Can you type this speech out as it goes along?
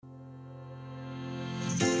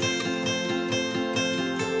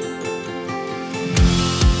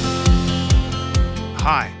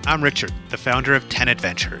Hi, I'm Richard, the founder of 10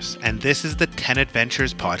 Adventures, and this is the 10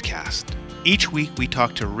 Adventures podcast. Each week we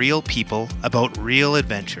talk to real people about real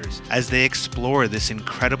adventures as they explore this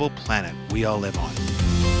incredible planet we all live on.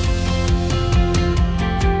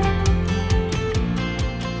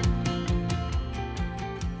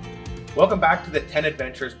 Welcome back to the 10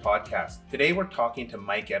 Adventures podcast. Today we're talking to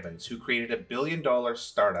Mike Evans, who created a $1 billion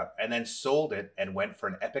startup and then sold it and went for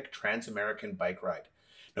an epic trans-American bike ride.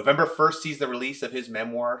 November 1st sees the release of his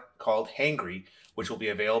memoir called Hangry, which will be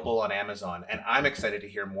available on Amazon, and I'm excited to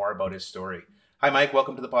hear more about his story. Hi, Mike.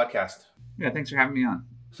 Welcome to the podcast. Yeah, thanks for having me on.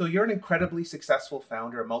 So you're an incredibly successful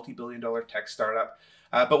founder, a multi-billion-dollar tech startup,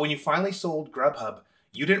 but when you finally sold Grubhub,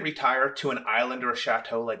 you didn't retire to an island or a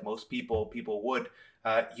chateau like most people would.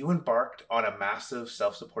 You embarked on a massive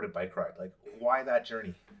self-supported bike ride. Like, why that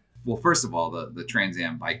journey? Well, first of all, the Trans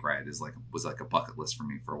Am bike ride was like a bucket list for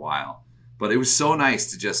me for a while. But it was so nice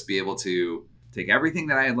to just be able to take everything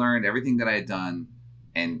that I had learned, everything that I had done,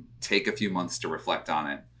 and take a few months to reflect on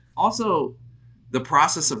it. Also, the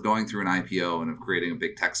process of going through an IPO and of creating a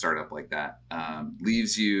big tech startup like that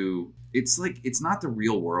leaves you, it's not the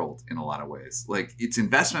real world in a lot of ways. Like, it's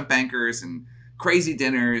investment bankers and crazy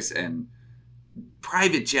dinners and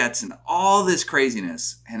private jets and all this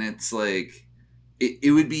craziness. And it's like,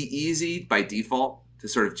 it would be easy by default to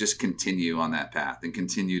sort of just continue on that path and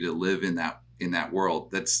continue to live in that world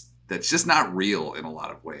that's just not real in a lot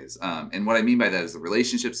of ways. And what I mean by that is the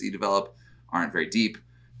relationships that you develop aren't very deep.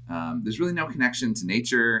 There's really no connection to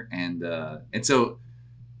nature, and so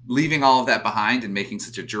leaving all of that behind and making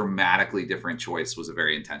such a dramatically different choice was a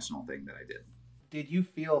very intentional thing that I did. Did you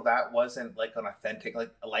feel that wasn't like an authentic like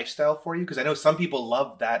a lifestyle for you? Because I know some people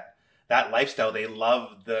love that lifestyle. They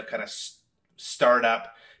love the kind of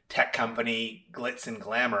startup tech company glitz and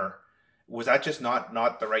glamour. Was that just not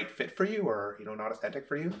the right fit for you, or not authentic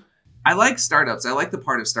for you? I like startups. I like the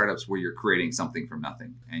part of startups where you're creating something from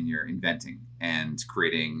nothing and you're inventing and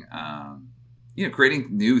creating creating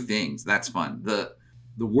new things. That's fun. The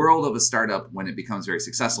world of a startup, when it becomes very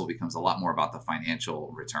successful, becomes a lot more about the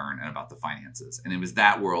financial return and about the finances. And it was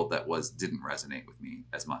that world that didn't resonate with me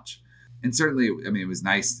as much. And certainly, I mean, it was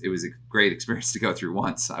nice. It was a great experience to go through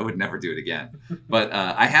once. I would never do it again. But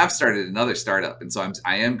I have started another startup. And so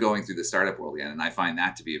I am going through the startup world again. And I find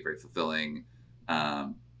that to be a very fulfilling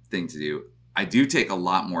thing to do. I do take a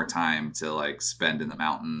lot more time to spend in the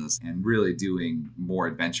mountains and really doing more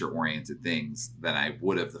adventure-oriented things than I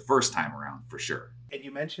would have the first time around, for sure. And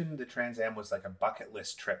you mentioned the Trans Am was like a bucket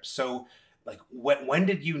list trip. So when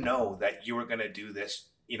did you know that you were going to do this,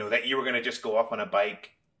 that you were going to just go off on a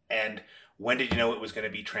bike? And when did you know it was going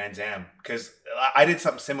to be Trans Am? Because I did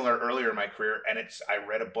something similar earlier in my career, and I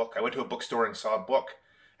read a book. I went to a bookstore and saw a book,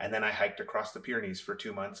 and then I hiked across the Pyrenees for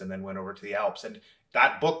 2 months and then went over to the Alps. And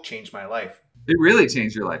that book changed my life. It really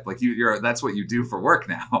changed your life. Like that's what you do for work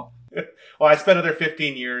now. Well, I spent another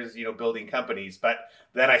 15 years, building companies, but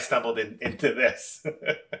then I stumbled into this.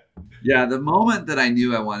 Yeah, the moment that I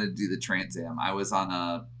knew I wanted to do the Trans Am, I was on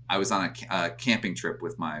a camping trip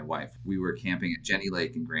with my wife. We were camping at Jenny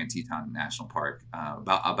Lake in Grand Teton National Park,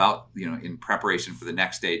 about in preparation for the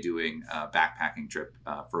next day doing a backpacking trip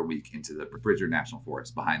for a week into the Bridger National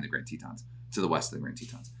Forest behind the Grand Tetons, to the west of the Grand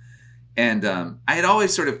Tetons. And I had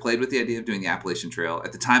always sort of played with the idea of doing the Appalachian Trail.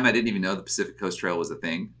 At the time, I didn't even know the Pacific Coast Trail was a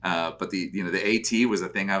thing, but the AT was a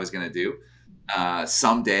thing I was going to do.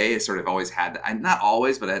 Someday, I sort of always had, not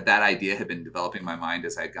always, but that idea had been developing in my mind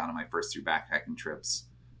as I had gone on my first 3 backpacking trips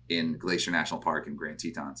in Glacier National Park in Grand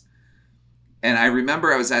Tetons. And I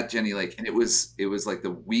remember I was at Jenny Lake, and it was like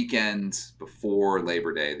the weekend before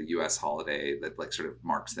Labor Day, the U.S. holiday that sort of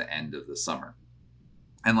marks the end of the summer.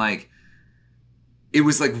 And it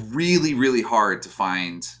was really, really hard to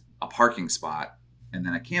find a parking spot and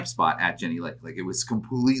then a camp spot at Jenny Lake. It was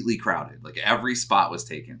completely crowded. Every spot was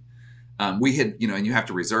taken. We had, and you have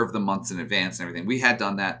to reserve them months in advance and everything. We had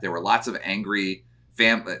done that. There were lots of angry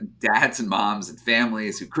dads and moms and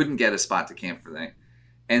families who couldn't get a spot to camp for that.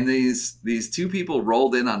 And these 2 people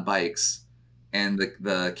rolled in on bikes, and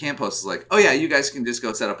the camp host was like, "Oh yeah, you guys can just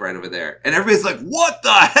go set up right over there." And everybody's like, "What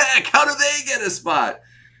the heck? How do they get a spot?"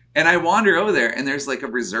 And I wander over there, and there's a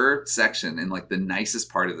reserved section in the nicest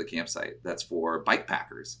part of the campsite that's for bike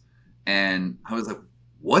packers. And I was like,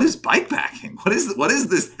 "What is bike packing? What is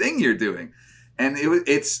this thing you're doing?" And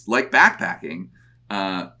it's like backpacking,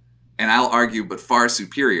 and I'll argue, but far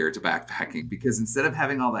superior to backpacking, because instead of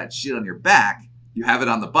having all that shit on your back, you have it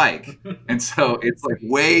on the bike, and so it's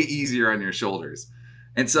way easier on your shoulders.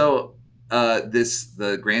 And so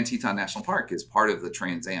the Grand Teton National Park is part of the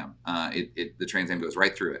Trans Am. The Trans Am goes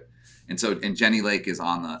right through it, and Jenny Lake is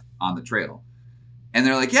on the trail. And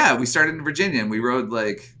they're like, yeah, we started in Virginia and we rode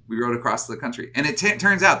across the country. And it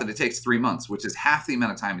turns out that it takes 3 months, which is half the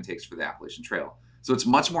amount of time it takes for the Appalachian Trail. So it's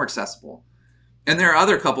much more accessible. And there are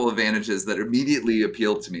other couple of advantages that immediately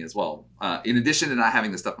appealed to me as well. In addition to not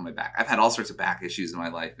having the stuff on my back, I've had all sorts of back issues in my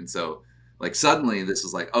life. And so like suddenly this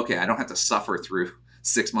was like, okay, I don't have to suffer through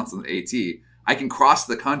 6 months on the AT. I can cross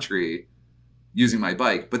the country using my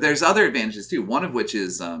bike. But there's other advantages too. One of which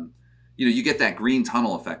is, you get that green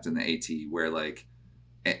tunnel effect in the AT where like,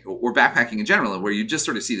 or backpacking in general, where you just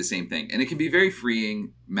sort of see the same thing. And it can be very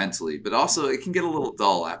freeing mentally, but also it can get a little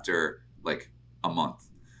dull after like a month.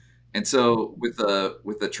 And so with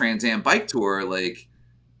the Trans Am bike tour, like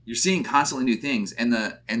you're seeing constantly new things. And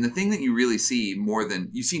the thing that you really see more than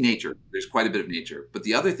you see nature, there's quite a bit of nature. But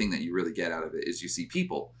the other thing that you really get out of it is you see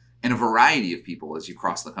people and a variety of people as you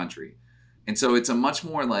cross the country. And so it's a much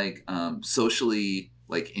more like socially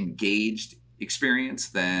like engaged experience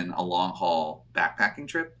than a long haul backpacking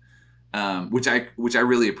trip, which I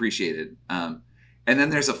really appreciated. And then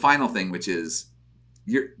there's a final thing, which is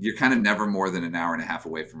you're kind of never more than an hour and a half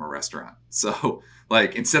away from a restaurant. So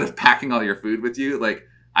like instead of packing all your food with you, like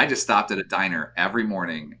I just stopped at a diner every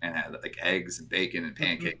morning and had like eggs and bacon and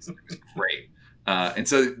pancakes. And it was great. And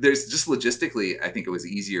so there's just logistically, I think it was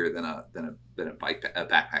easier than a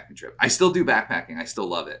backpacking trip. I still do backpacking. I still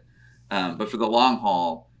love it. But for the long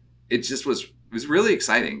haul, it was really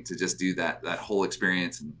exciting to just do that whole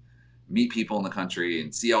experience and meet people in the country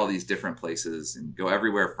and see all these different places and go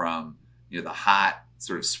everywhere from, the hot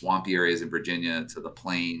sort of swampy areas in Virginia to the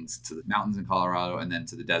plains, to the mountains in Colorado, and then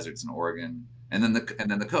to the deserts in Oregon, and then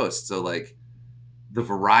the coast. So like the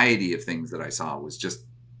variety of things that I saw was just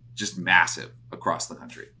massive across the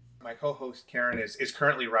country. My co-host Karen is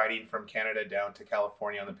currently riding from Canada down to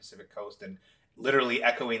California on the Pacific coast and literally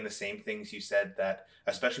echoing the same things you said, that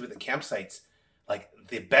especially with the campsites, like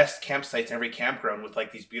the best campsites in every campground with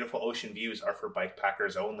like these beautiful ocean views are for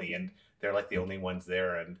bikepackers only, and they're like the only ones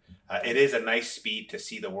there. And it is a nice speed to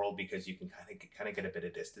see the world because you can kind of get a bit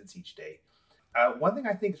of distance each day. One thing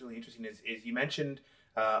I think is really interesting is you mentioned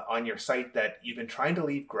on your site that you've been trying to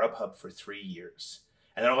leave Grubhub for 3 years.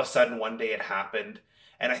 And then all of a sudden, one day it happened.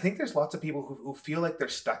 And I think there's lots of people who feel like they're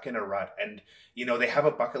stuck in a rut and, they have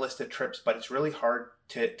a bucket list of trips, but it's really hard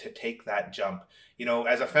to take that jump.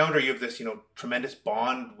 As a founder, you have this, tremendous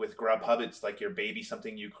bond with Grubhub. It's like your baby,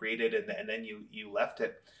 something you created and then you left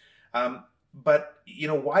it. But,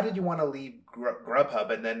 why did you want to leave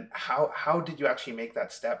Grubhub? And then how did you actually make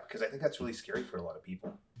that step? Because I think that's really scary for a lot of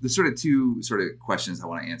people. There's sort of two sort of questions I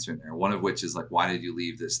want to answer in there. One of which is like, why did you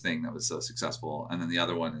leave this thing that was so successful? And then the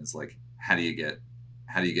other one is like, how do you get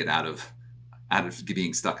out of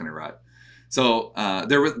being stuck in a rut? So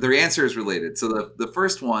the answer is related. So the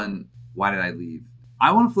first one, why did I leave?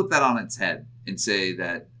 I want to flip that on its head and say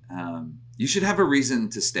that you should have a reason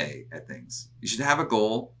to stay at things. You should have a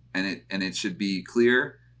goal, and it should be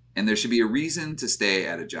clear, and there should be a reason to stay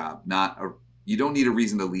at a job. You don't need a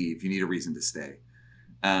reason to leave. You need a reason to stay.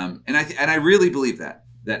 And I really believe that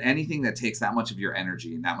anything that takes that much of your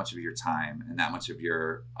energy and that much of your time and that much of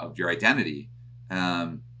your identity,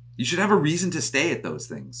 you should have a reason to stay at those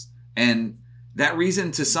things. And that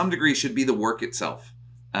reason to some degree should be the work itself.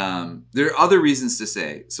 There are other reasons to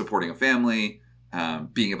stay: supporting a family,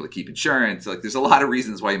 being able to keep insurance. Like there's a lot of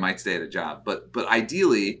reasons why you might stay at a job, but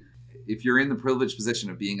ideally, if you're in the privileged position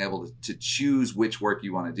of being able to choose which work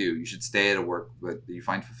you want to do, you should stay at a work that you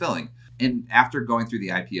find fulfilling. And after going through the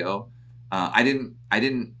IPO,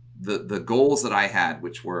 the goals that I had,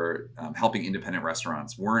 which were helping independent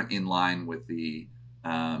restaurants, weren't in line with the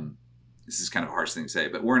this is kind of a harsh thing to say,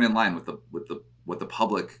 but weren't in line with what the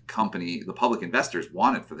public investors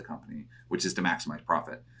wanted for the company, which is to maximize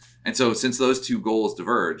profit. And so since those two goals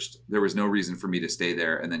diverged, there was no reason for me to stay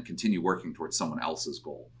there and then continue working towards someone else's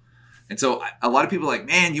goal. And so a lot of people are like,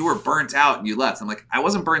 man, you were burnt out and you left. I'm like, I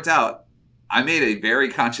wasn't burnt out. I made a very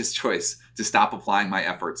conscious choice to stop applying my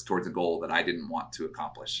efforts towards a goal that I didn't want to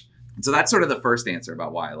accomplish. And so that's sort of the first answer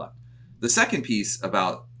about why I left. The second piece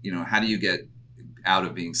about, how do you get out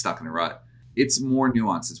of being stuck in a rut? It's more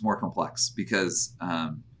nuanced. It's more complex because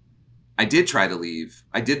I did try to leave.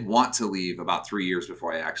 I did want to leave about 3 years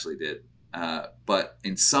before I actually did. But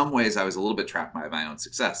in some ways, I was a little bit trapped by my own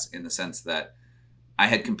success in the sense that I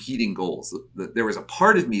had competing goals. There was a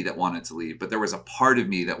part of me that wanted to leave, but there was a part of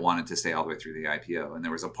me that wanted to stay all the way through the IPO. And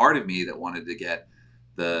there was a part of me that wanted to get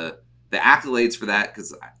the accolades for that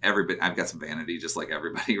because I've got some vanity just like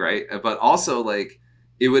everybody, right? But also like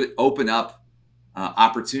it would open up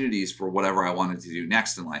opportunities for whatever I wanted to do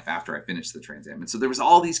next in life after I finished the Trans Am. And so there was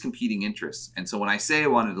all these competing interests. And so when I say I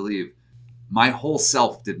wanted to leave, my whole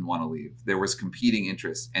self didn't want to leave. There was competing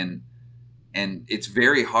interests. And And it's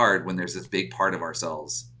very hard when there's this big part of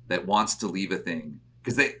ourselves that wants to leave a thing,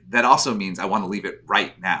 because that also means I want to leave it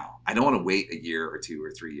right now. I don't want to wait a year or 2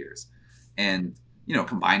 or 3 years. And,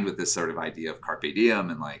 combined with this sort of idea of carpe diem,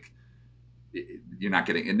 and like, you're not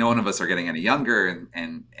getting, and none of us are getting any younger,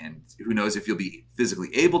 and who knows if you'll be physically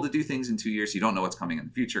able to do things in 2 years. You don't know what's coming in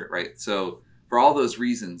the future, right? So for all those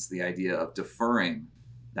reasons, the idea of deferring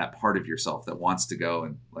that part of yourself that wants to go,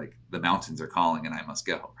 and like, the mountains are calling and I must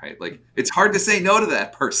go, right? Like, it's hard to say no to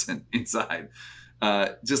that person inside.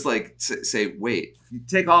 Just like say, wait, you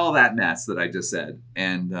take all that mess that I just said,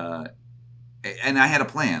 and I had a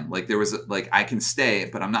plan. Like, there was like, I can stay,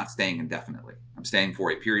 but I'm not staying indefinitely. I'm staying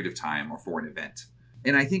for a period of time or for an event.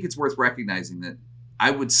 And I think it's worth recognizing that I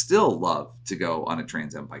would still love to go on a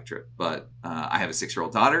Trans Am bike trip, but I have a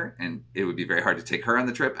 6-year-old daughter, and it would be very hard to take her on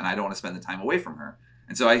the trip, and I don't want to spend the time away from her.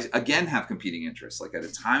 And so I, again, have competing interests. Like, at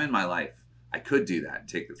a time in my life, I could do that and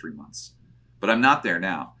take the 3 months, but I'm not there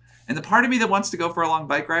now. And the part of me that wants to go for a long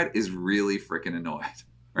bike ride is really freaking annoyed,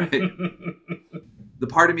 right? The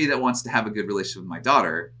part of me that wants to have a good relationship with my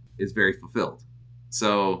daughter is very fulfilled.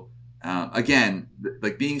 So again,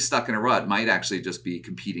 like, being stuck in a rut might actually just be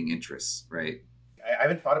competing interests, right? I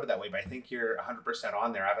haven't thought of it that way, but I think you're 100%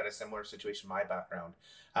 on there. I've had a similar situation in my background.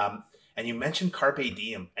 And you mentioned carpe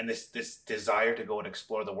diem and this desire to go and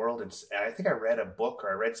explore the world. And I think I read a book,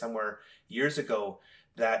 or I read somewhere years ago,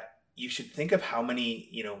 that you should think of how many,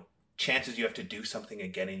 chances you have to do something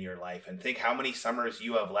again in your life, and think how many summers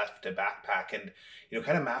you have left to backpack, and,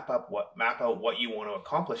 kind of map out what you want to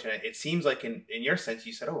accomplish. And it seems like in your sense,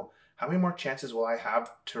 you said, oh, how many more chances will I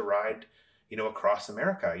have to ride, across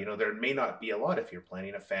America? There may not be a lot if you're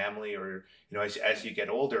planning a family, or, as you get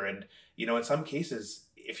older. And, in some cases,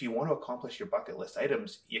 if you want to accomplish your bucket list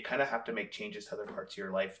items, you kind of have to make changes to other parts of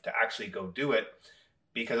your life to actually go do it,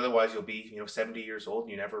 because otherwise you'll be, 70 years old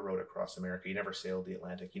and you never rode across America. You never sailed the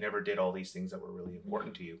Atlantic. You never did all these things that were really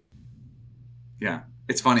important to you. Yeah.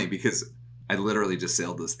 It's funny because I literally just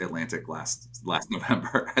sailed this Atlantic last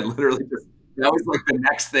November. That was like the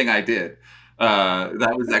next thing I did.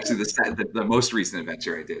 That was actually the most recent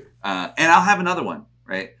adventure I did. And I'll have another one,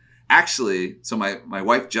 right? Actually, so my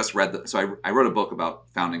wife just read I wrote a book about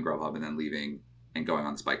founding Grubhub and then leaving and going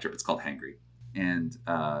on this bike trip. It's called Hangry, and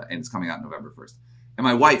it's coming out November 1st. And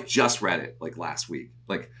my wife just read it like last week.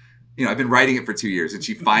 Like, I've been writing it for 2 years, and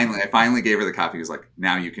I finally gave her the copy. It was like,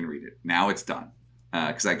 now you can read it. Now it's done.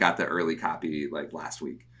 Because I got the early copy like last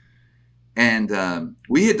week. And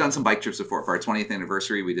we had done some bike trips before. For our 20th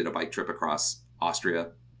anniversary, we did a bike trip across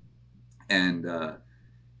Austria. And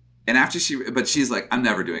after she's like, I'm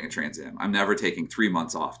never doing a Trans Am. I'm never taking 3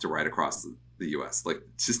 months off to ride across the US. Like,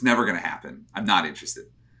 it's just never going to happen. I'm not interested.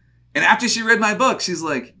 And after she read my book, she's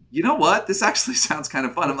like, you know what? This actually sounds kind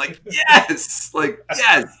of fun. I'm like, yes,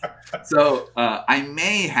 yes. So I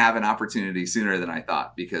may have an opportunity sooner than I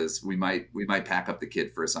thought, because we might pack up the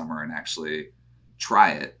kid for a summer and actually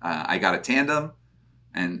try it. I got a tandem,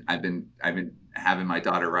 and I've been having my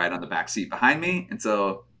daughter ride on the back seat behind me, and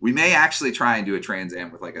so we may actually try and do a Trans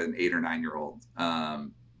Am with like an 8 or 9 year old.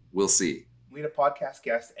 We'll see. We had a podcast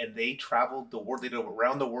guest, and they traveled the world. They did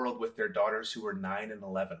around the world with their daughters, who were 9 and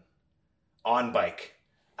 11, on bike.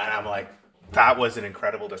 And I'm like, that was an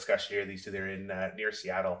incredible discussion here. These two, they're in near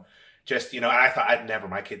Seattle. Just, I thought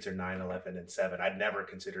my kids are 9, 11, and 7. I'd never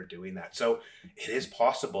considered doing that. So it is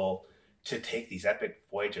possible to take these epic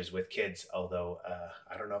voyages with kids, although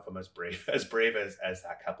I don't know if I'm as brave as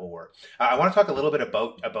that couple were. I want to talk a little bit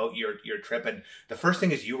about your trip. And the first thing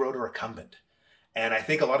is, you rode a recumbent. And I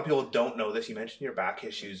think a lot of people don't know this. You mentioned your back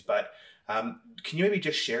issues, but can you maybe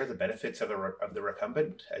just share the benefits of the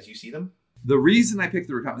recumbent as you see them? The reason I picked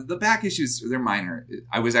the recumbent, the back issues, they're minor.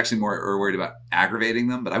 I was actually more worried about aggravating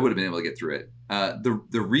them, but I would have been able to get through it.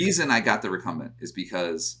 The reason I got the recumbent is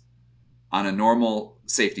because on a normal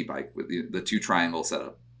safety bike with the 2 triangle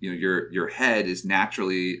setup, your head is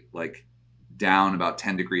naturally like down about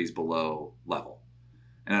 10 degrees below level.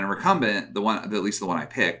 And on a recumbent, at least the one I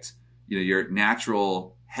picked, your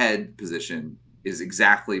natural head position is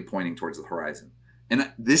exactly pointing towards the horizon.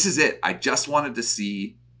 And this is it. I just wanted to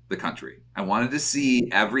see the country. I wanted to see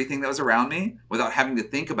everything that was around me without having to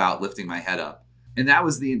think about lifting my head up. And that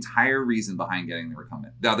was the entire reason behind getting the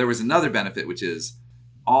recumbent. Now, there was another benefit, which is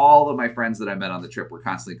all of my friends that I met on the trip were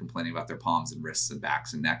constantly complaining about their palms and wrists and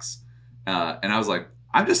backs and necks. And I was like,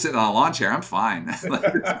 I'm just sitting on a lawn chair. I'm fine.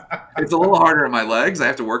 It's a little harder on my legs. I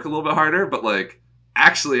have to work a little bit harder, but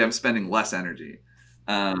actually I'm spending less energy.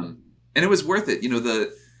 And it was worth it.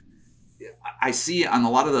 I see on a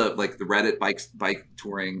lot of the like the Reddit bike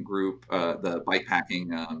touring group, the bike packing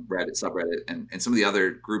Reddit subreddit, and some of the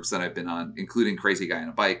other groups that I've been on, including Crazy Guy on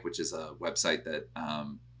a Bike, which is a website that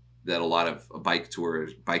that a lot of bike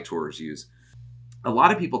tours use. A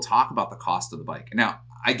lot of people talk about the cost of the bike. Now,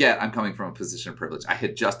 I'm coming from a position of privilege. I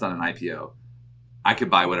had just done an IPO. I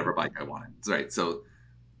could buy whatever bike I wanted, right? So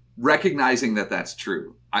recognizing that that's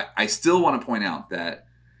true, I still want to point out that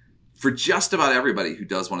for just about everybody who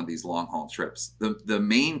does one of these long haul trips, the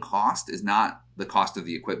main cost is not the cost of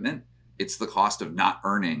the equipment. It's the cost of not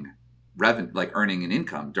earning revenue, like earning an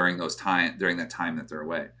income during that time that they're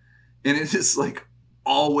away. And it is like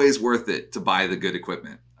always worth it to buy the good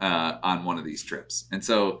equipment on one of these trips. And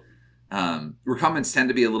so recumbents tend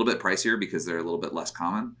to be a little bit pricier because they're a little bit less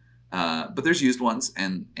common. But there's used ones,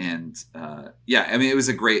 and yeah, I mean, it was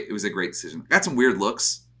a great decision. Got some weird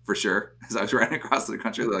looks for sure as I was riding across the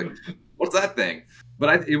country. They're like, "What's that thing?"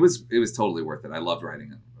 But it was totally worth it. I loved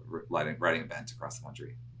riding events across the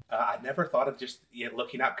country. I never thought of just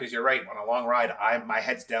looking up, because you're right. On a long ride, my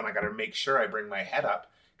head's down. I got to make sure I bring my head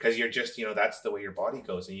up, because you're just, that's the way your body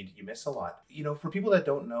goes, and you miss a lot. For people that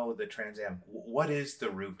don't know the Trans Am, what is the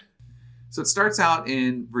route? So it starts out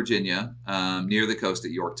in Virginia, near the coast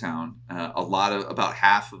at Yorktown. About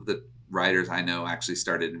half of the riders I know actually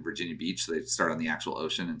started in Virginia Beach. So they start on the actual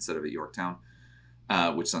ocean instead of at Yorktown,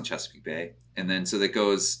 which is on Chesapeake Bay. And then so that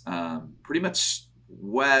goes pretty much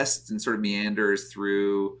west and sort of meanders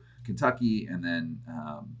through Kentucky. And then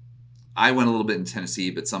I went a little bit in Tennessee,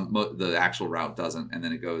 but the actual route doesn't. And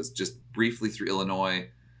then it goes just briefly through Illinois,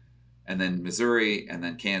 and then Missouri, and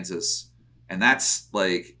then Kansas. And that's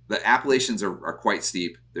like, the Appalachians are quite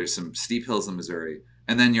steep. There's some steep hills in Missouri.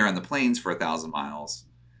 And then you're on the plains for 1,000 miles.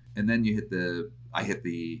 And then I hit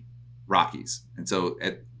the Rockies. And so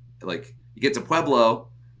you get to Pueblo,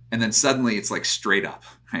 and then suddenly it's like straight up,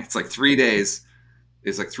 right? It's like 3 days.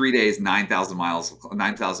 It's like 3 days, 9,000 miles,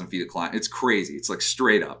 9,000 feet of climb. It's crazy. It's like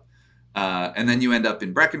straight up. And then you end up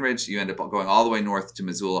in Breckenridge. You end up going all the way north to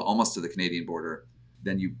Missoula, almost to the Canadian border.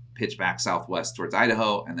 Then you pitch back southwest towards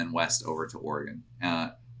Idaho, and then west over to Oregon.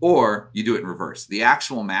 Or you do it in reverse. The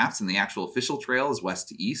actual maps and the actual official trail is west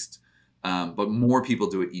to east, but more people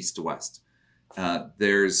do it east to west.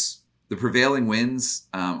 There's the prevailing winds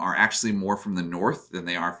are actually more from the north than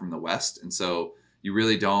they are from the west, and so you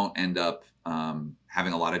really don't end up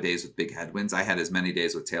having a lot of days with big headwinds. I had as many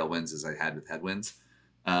days with tailwinds as I had with headwinds,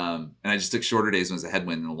 and I just took shorter days when it was a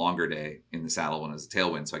headwind and a longer day in the saddle when it was a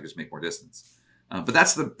tailwind, so I could just make more distance. But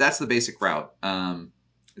that's the basic route.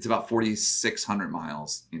 It's about 4,600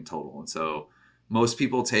 miles in total. And so most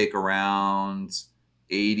people take around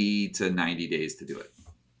 80 to 90 days to do it.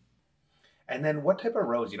 And then what type of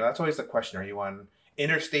roads? That's always the question. Are you on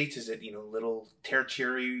interstates? Is it, little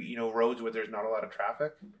tertiary, roads where there's not a lot of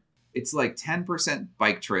traffic? It's like 10%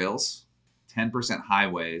 bike trails, 10%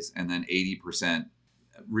 highways, and then 80%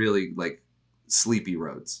 really like sleepy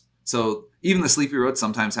roads. So even the sleepy roads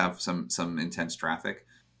sometimes have some intense traffic.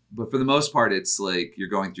 But for the most part, it's like you're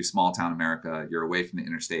going through small town America. You're away from the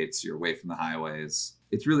interstates. You're away from the highways.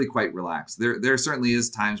 It's really quite relaxed. There certainly is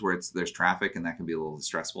times where there's traffic, and that can be a little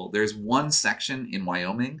stressful. There's one section in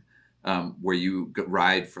Wyoming where you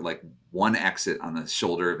ride for like one exit on the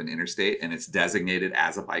shoulder of an interstate, and it's designated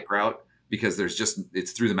as a bike route because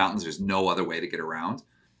it's through the mountains. There's no other way to get around.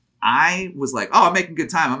 I was like, I'm making good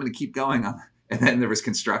time. I'm going to keep going on. And then there was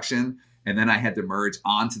construction. And then I had to merge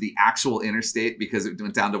onto the actual interstate because it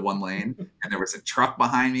went down to one lane. And there was a truck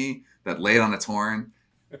behind me that laid on its horn.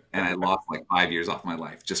 And I lost like 5 years off my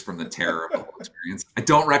life just from the terror of the whole experience. I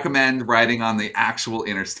don't recommend riding on the actual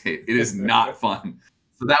interstate. It is not fun.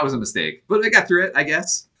 So that was a mistake. But I got through it, I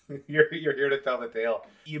guess. You're here to tell the tale.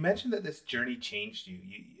 You mentioned that this journey changed you.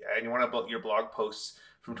 And one of your blog posts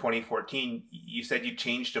from 2014, you said you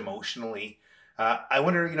changed emotionally. I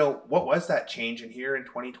wonder, what was that change? And here in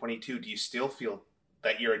 2022, do you still feel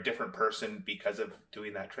that you're a different person because of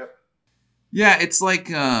doing that trip? Yeah, it's like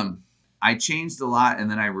I changed a lot, and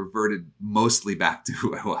then I reverted mostly back to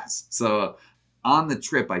who I was. So on the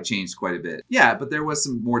trip, I changed quite a bit. Yeah, but there was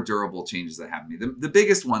some more durable changes that happened to me. The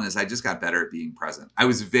biggest one is I just got better at being present. I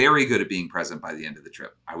was very good at being present by the end of the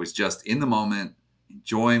trip. I was just in the moment,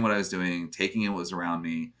 enjoying what I was doing, taking in what was around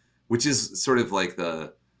me, which is sort of like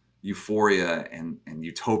the euphoria and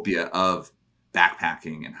utopia of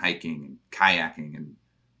backpacking and hiking and kayaking and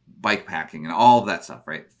bike packing and all of that stuff,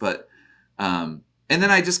 right? But and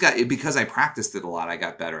then I just because I practiced it a lot, I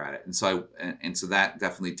got better at it, and so that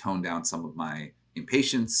definitely toned down some of my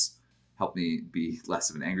impatience, helped me be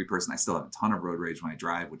less of an angry person. I still have a ton of road rage when I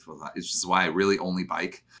drive, it's just why I really only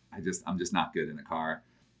bike. I'm just not good in a car.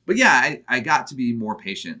 But yeah, I got to be more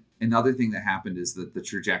patient. Another thing that happened is that the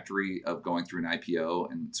trajectory of going through an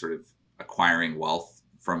IPO and sort of acquiring wealth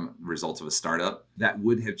from results of a startup, that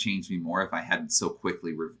would have changed me more if I hadn't so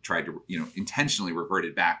quickly tried to, intentionally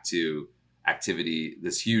reverted back to activity,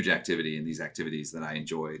 this huge activity and these activities that I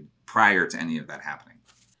enjoyed prior to any of that happening.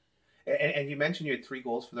 And you mentioned you had 3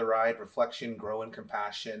 goals for the ride: reflection, grow, and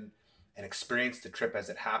compassion, and experience the trip as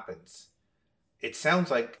it happens. It sounds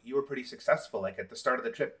like you were pretty successful. Like at the start of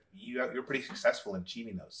the trip, you're pretty successful in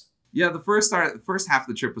achieving those. Yeah, the first half of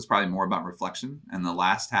the trip was probably more about reflection, and the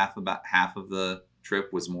last half, about half of the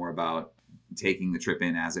trip, was more about taking the trip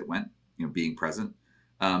in as it went, being present.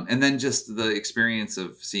 And then just the experience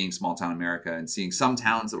of seeing small town America and seeing some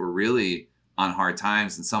towns that were really on hard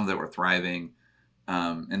times and some that were thriving.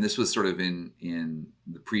 And this was sort of in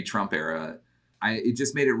the pre-Trump era. It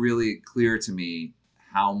just made it really clear to me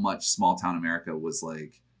how much small town America was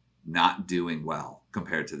like not doing well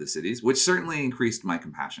compared to the cities, which certainly increased my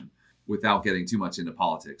compassion without getting too much into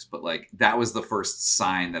politics. But like, that was the first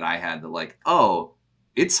sign that I had that like, oh,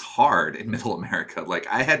 it's hard in middle America. Like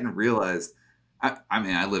I hadn't realized, I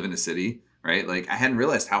mean, I live in a city, right? Like I hadn't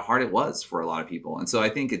realized how hard it was for a lot of people. And so I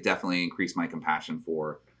think it definitely increased my compassion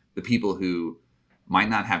for the people who might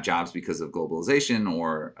not have jobs because of globalization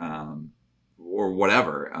or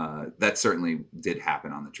whatever. That certainly did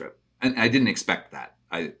happen on the trip. And I didn't expect that.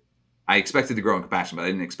 I expected to grow in compassion, but I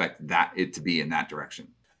didn't expect it to be in that direction.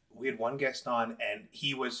 We had one guest on, and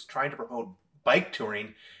he was trying to promote bike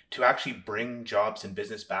touring to actually bring jobs and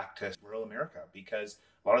business back to rural America, because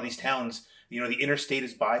a lot of these towns, the interstate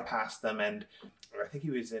has bypassed them. And I think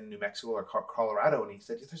he was in New Mexico or Colorado, and he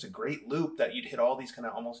said there's a great loop that you'd hit all these kind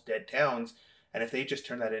of almost dead towns. And if they just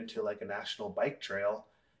turn that into like a national bike trail,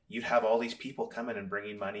 you'd have all these people coming and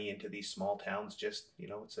bringing money into these small towns. Just,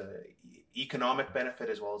 it's a economic benefit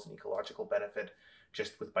as well as an ecological benefit,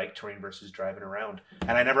 just with bike touring versus driving around.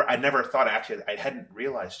 And I never thought, actually, I hadn't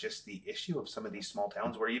realized just the issue of some of these small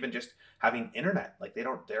towns where even just having internet, like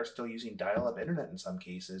they're still using dial-up internet in some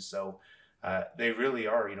cases. So they really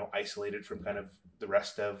are, isolated from kind of the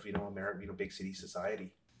rest of, America, big city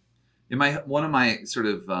society. One of my sort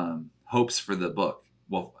of hopes for the book,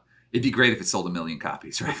 well, it'd be great if it sold 1 million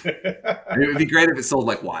copies, right? It would be great if it sold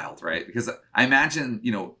like wild, right? Because I imagine,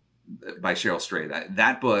 by Cheryl Strait,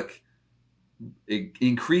 that book, it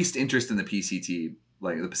increased interest in the PCT,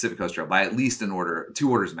 like the Pacific Coast Trail, by at least 2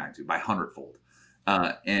 orders of magnitude, by 100-fold.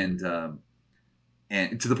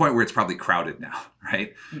 And to the point where it's probably crowded now,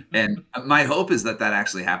 right? And my hope is that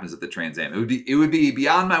actually happens at the Trans Am. It would be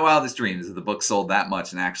beyond my wildest dreams if the book sold that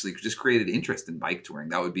much and actually just created interest in bike touring.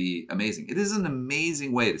 That would be amazing. It is an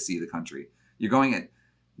amazing way to see the country. You're going at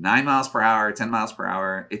 9 miles per hour, 10 miles per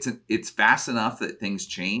hour. It's fast enough that things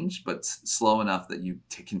change, but slow enough that you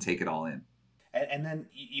can take it all in. And then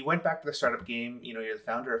you went back to the startup game. You're the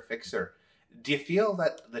founder of Fixer. Do you feel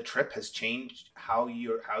that the trip has changed how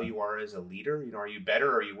you are as a leader? Are you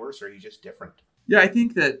better? Are you worse? Or are you just different? Yeah, I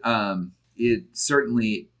think that it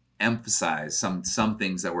certainly emphasized some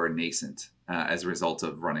things that were nascent as a result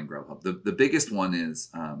of running Grubhub. The biggest one is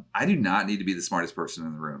I do not need to be the smartest person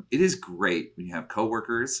in the room. It is great when you have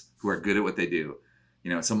coworkers who are good at what they do.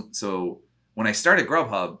 So when I started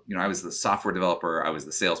Grubhub, I was the software developer, I was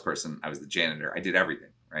the salesperson, I was the janitor. I did everything,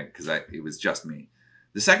 right? Because it was just me.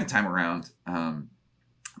 The second time around,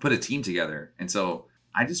 put a team together. And so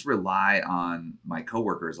I just rely on my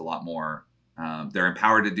coworkers a lot more. They're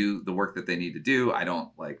empowered to do the work that they need to do. I don't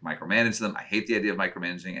like micromanage them. I hate the idea of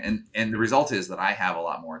micromanaging. And the result is that I have a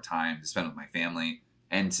lot more time to spend with my family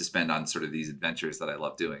and to spend on sort of these adventures that I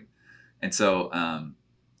love doing. And so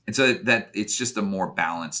that it's just a more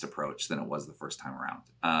balanced approach than it was the first time around.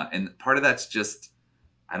 And part of that's just,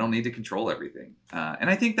 I don't need to control everything. And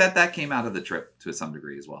I think that came out of the trip to some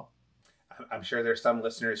degree as well. I'm sure there's some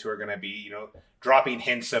listeners who are going to be, dropping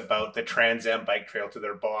hints about the Trans Am bike trail to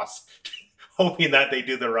their boss, hoping that they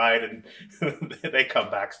do the ride and they come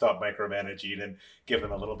back, stop micromanaging, and give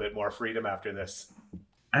them a little bit more freedom after this.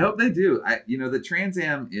 I hope they do. The Trans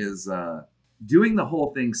Am is, doing the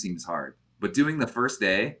whole thing seems hard, but doing the first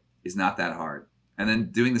day is not that hard. And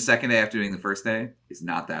then doing the second day after doing the first day is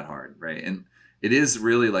not that hard, right? And it is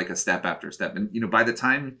really like a step after step. And, by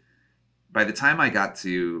the time I got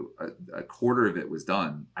to a quarter of it was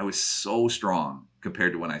done, I was so strong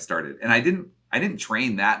compared to when I started. And I didn't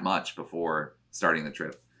train that much before starting the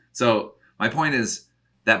trip. So my point is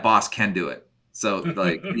that boss can do it. So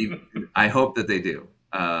like, I hope that they do.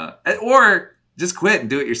 Or just quit and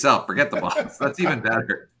do it yourself. Forget the boss. That's even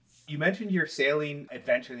better. You mentioned your sailing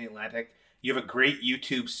adventure in the Atlantic. You have a great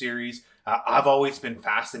YouTube series. I've always been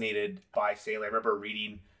fascinated by sailing. I remember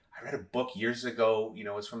reading I read a book years ago,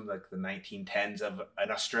 it was from like the 1910s of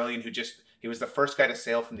an Australian he was the first guy to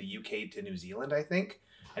sail from the UK to New Zealand, I think.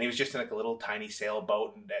 And he was just in like a little tiny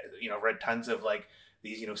sailboat and, read tons of like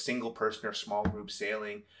these, single person or small group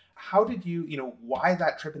sailing. How did you, why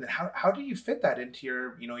that trip? And then how do you fit that into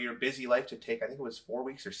your, your busy life to take, I think it was 4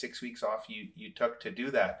 weeks or 6 weeks off you took to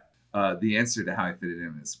do that? The answer to how I fit it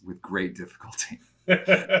in is with great difficulty.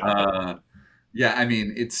 Yeah, I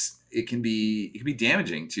mean, it can be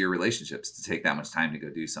damaging to your relationships to take that much time to go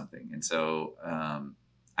do something. And so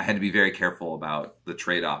I had to be very careful about the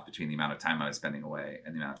trade-off between the amount of time I was spending away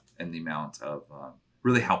and the amount of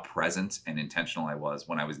really how present and intentional I was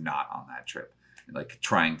when I was not on that trip, like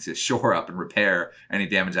trying to shore up and repair any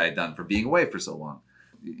damage I had done for being away for so long.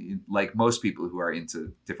 Like most people who are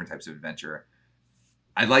into different types of adventure,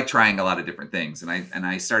 I like trying a lot of different things, and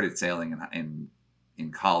I started sailing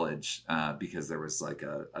in college because there was like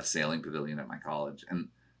a sailing pavilion at my college, and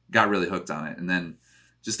got really hooked on it. And then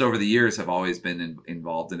just over the years, have always been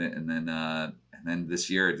involved in it. And then this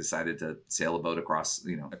year, I decided to sail a boat across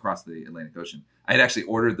the Atlantic Ocean. I had actually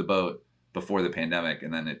ordered the boat before the pandemic,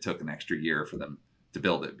 and then it took an extra year for them to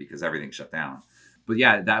build it because everything shut down. But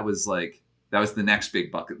yeah, that was the next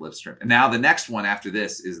big bucket list trip. And now the next one after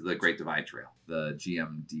this is the Great Divide Trail, the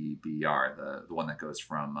GMDBR, the one that goes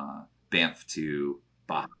from Banff to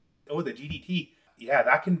Baja. Oh, the GDT. Yeah,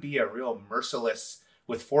 that can be a real merciless,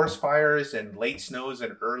 with forest fires and late snows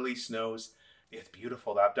and early snows. It's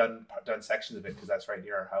beautiful. I've done sections of it because that's right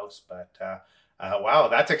near our house. But wow,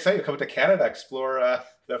 that's exciting. Come to Canada, explore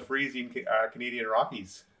the freezing Canadian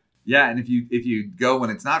Rockies. Yeah, and if you go when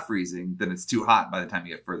it's not freezing, then it's too hot by the time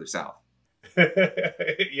you get further south.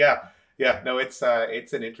 yeah. No, it's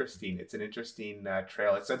an interesting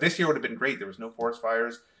trail. So this year would have been great. There was no forest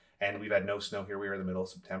fires, and we've had no snow here. We were in the middle of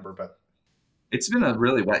September, but it's been a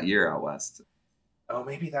really wet year out west. Oh,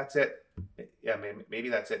 maybe that's it. Yeah, maybe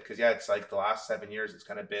that's it. Because it's like the last 7 years, it's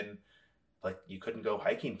kind of been like you couldn't go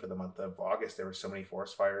hiking for the month of August. There were so many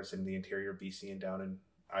forest fires in the interior of BC and down in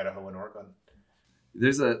Idaho and Oregon.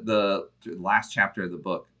 There's the last chapter of the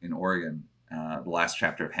book in Oregon, the last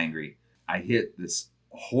chapter of Hangry. I hit this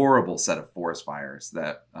horrible set of forest fires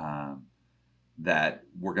that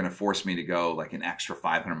were going to force me to go like an extra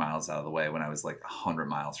 500 miles out of the way when I was like 100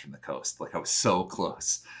 miles from the coast. Like I was so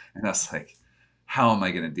close, and I was like, how am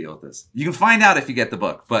I going to deal with this? You can find out if you get the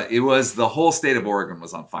book, but it was the whole state of Oregon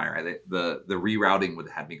was on fire. The rerouting would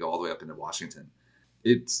have me go all the way up into Washington.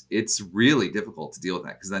 It's really difficult to deal with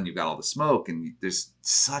that because then you've got all the smoke and there's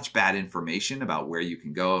such bad information about where you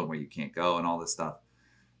can go and where you can't go and all this stuff.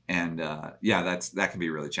 And that can be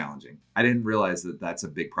really challenging. I didn't realize that that's a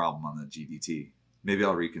big problem on the GDT. Maybe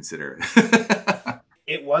I'll reconsider it.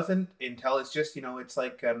 It wasn't until it's just, it's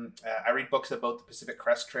like I read books about the Pacific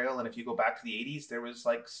Crest Trail. And if you go back to the 80s, there was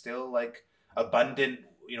like still like abundant,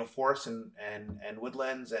 forests and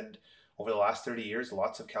woodlands. And over the last 30 years,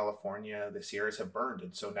 lots of California, the Sierras have burned.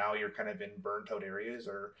 And so now you're kind of in burnt out areas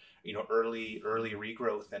or, early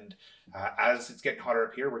regrowth. And as it's getting hotter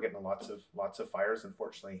up here, we're getting lots of fires,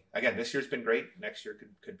 unfortunately. Again, this year's been great. Next year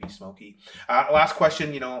could be smoky. Last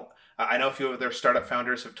question, I know a few of their startup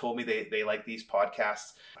founders have told me they like these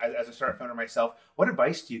podcasts. As a startup founder myself, what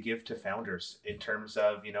advice do you give to founders in terms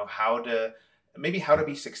of, how to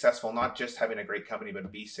be successful, not just having a great company,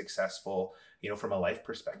 but be successful, from a life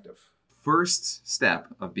perspective? First step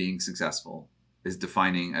of being successful is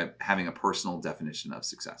having a personal definition of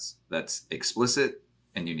success that's explicit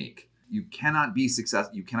and unique. You cannot be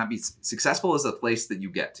successful as a place that you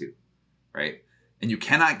get to, right? And you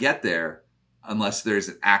cannot get there unless there's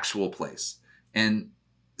an actual place. And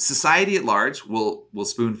society at large will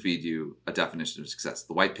spoon feed you a definition of success.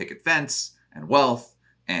 The white picket fence and wealth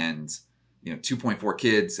and 2.4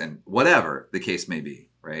 kids and whatever the case may be,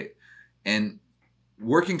 right? And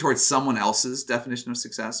working towards someone else's definition of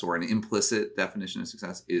success or an implicit definition of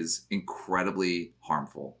success is incredibly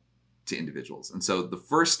harmful to individuals. And so the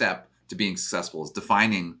first step to being successful is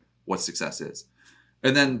defining what success is.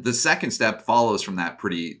 And then the second step follows from that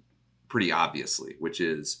pretty obviously, which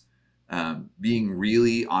is being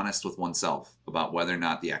really honest with oneself about whether or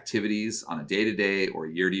not the activities on a day-to-day or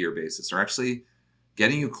year-to-year basis are actually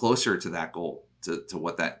getting you closer to that goal, to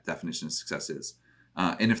what that definition of success is.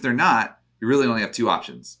 And if they're not, you really only have two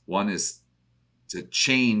options. One is to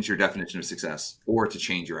change your definition of success or to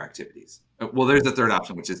change your activities. Well, there's the third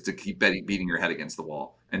option, which is to keep beating your head against the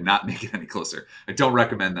wall and not make it any closer. I don't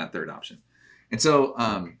recommend that third option. And so,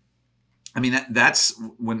 that's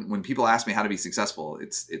when people ask me how to be successful,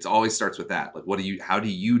 it's always starts with that. Like, how do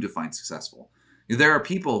you define successful? There are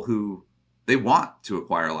people who they want to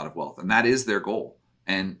acquire a lot of wealth and that is their goal.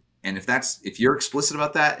 And And if you're explicit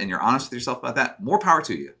about that and you're honest with yourself about that, more power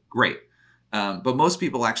to you. Great. But most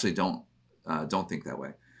people actually don't think that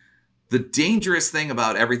way. The dangerous thing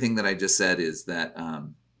about everything that I just said is that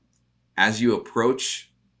as you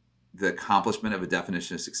approach the accomplishment of a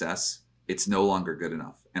definition of success, it's no longer good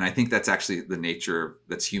enough. And I think that's actually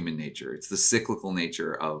that's human nature. It's the cyclical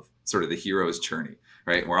nature of sort of the hero's journey,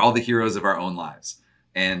 right? We're all the heroes of our own lives.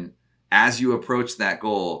 And as you approach that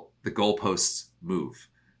goal, the goalposts move.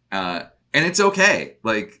 And it's okay.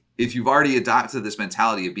 Like, if you've already adopted this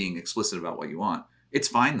mentality of being explicit about what you want, it's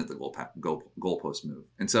fine that the goalposts move.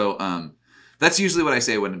 And so that's usually what I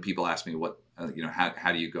say when people ask me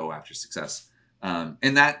how do you go after success?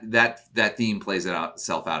 And that theme plays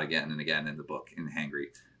itself out again and again in the book in Hangry,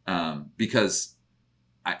 because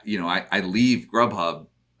I leave Grubhub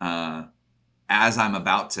as I'm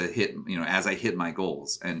about to hit, as I hit my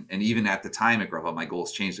goals, and even at the time at Grubhub, my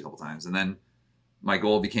goals changed a couple times, and then my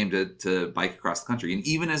goal became to bike across the country. And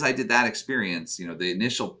even as I did that experience, the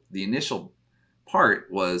initial part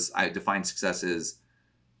was I defined success as,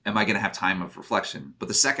 am I going to have time of reflection? But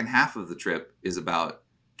the second half of the trip is about,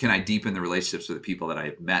 can I deepen the relationships with the people that I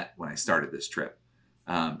had met when I started this trip?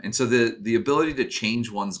 And so the ability to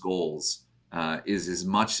change one's goals is as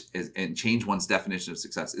much as, and change one's definition of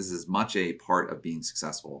success is as much a part of being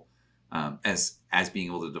successful as being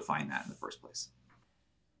able to define that in the first place.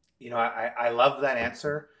 I love that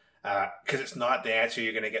answer because it's not the answer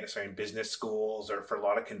you're going to get necessarily in business schools or for a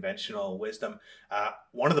lot of conventional wisdom.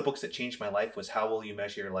 One of the books that changed my life was How Will You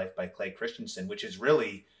Measure Your Life by Clay Christensen, which is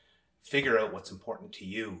really figure out what's important to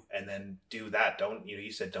you and then do that.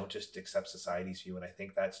 You said don't just accept society's view. And I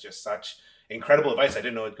think that's just such incredible advice. I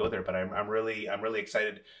didn't know it'd go there, but I'm really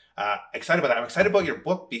excited about that. I'm excited about your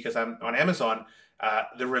book because I'm on Amazon.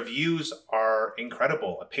 The reviews are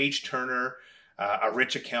incredible. A page turner, a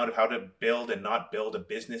rich account of how to build and not build a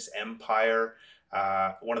business empire,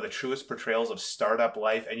 one of the truest portrayals of startup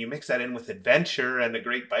life, and you mix that in with adventure and a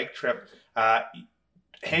great bike trip.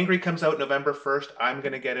 Hangry comes out November 1st. I'm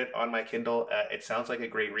going to get it on my Kindle. It sounds like a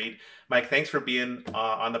great read. Mike, thanks for being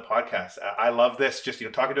on the podcast. I love this. Just,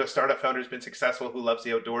 talking to a startup founder who's been successful, who loves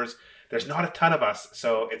the outdoors. There's not a ton of us,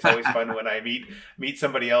 so it's always fun when I meet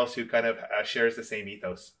somebody else who kind of shares the same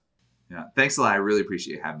ethos. Yeah, thanks a lot. I really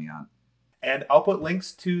appreciate you having me on. And I'll put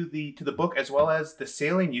links to the book as well as the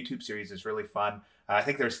sailing YouTube series is really fun. I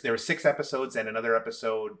think there were 6 episodes and another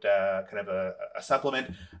episode, kind of a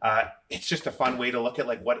supplement. It's just a fun way to look at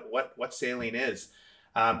like what sailing is.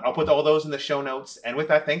 I'll put all those in the show notes. And with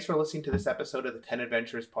that, thanks for listening to this episode of the 10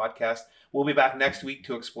 Adventures podcast. We'll be back next week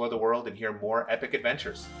to explore the world and hear more epic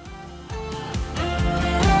adventures.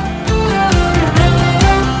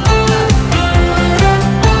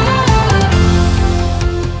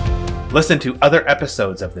 Listen to other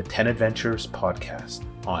episodes of the 10 Adventures podcast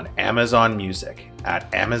on Amazon Music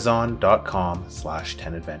at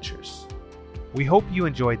amazon.com/10adventures. We hope you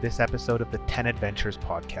enjoyed this episode of the 10 Adventures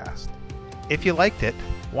podcast. If you liked it,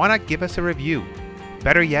 why not give us a review?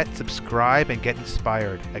 Better yet, subscribe and get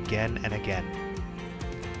inspired again and again.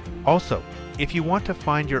 Also, if you want to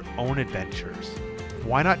find your own adventures,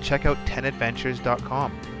 why not check out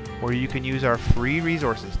 10adventures.com, where you can use our free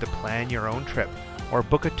resources to plan your own trip or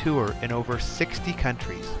book a tour in over 60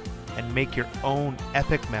 countries and make your own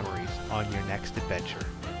epic memories on your next adventure.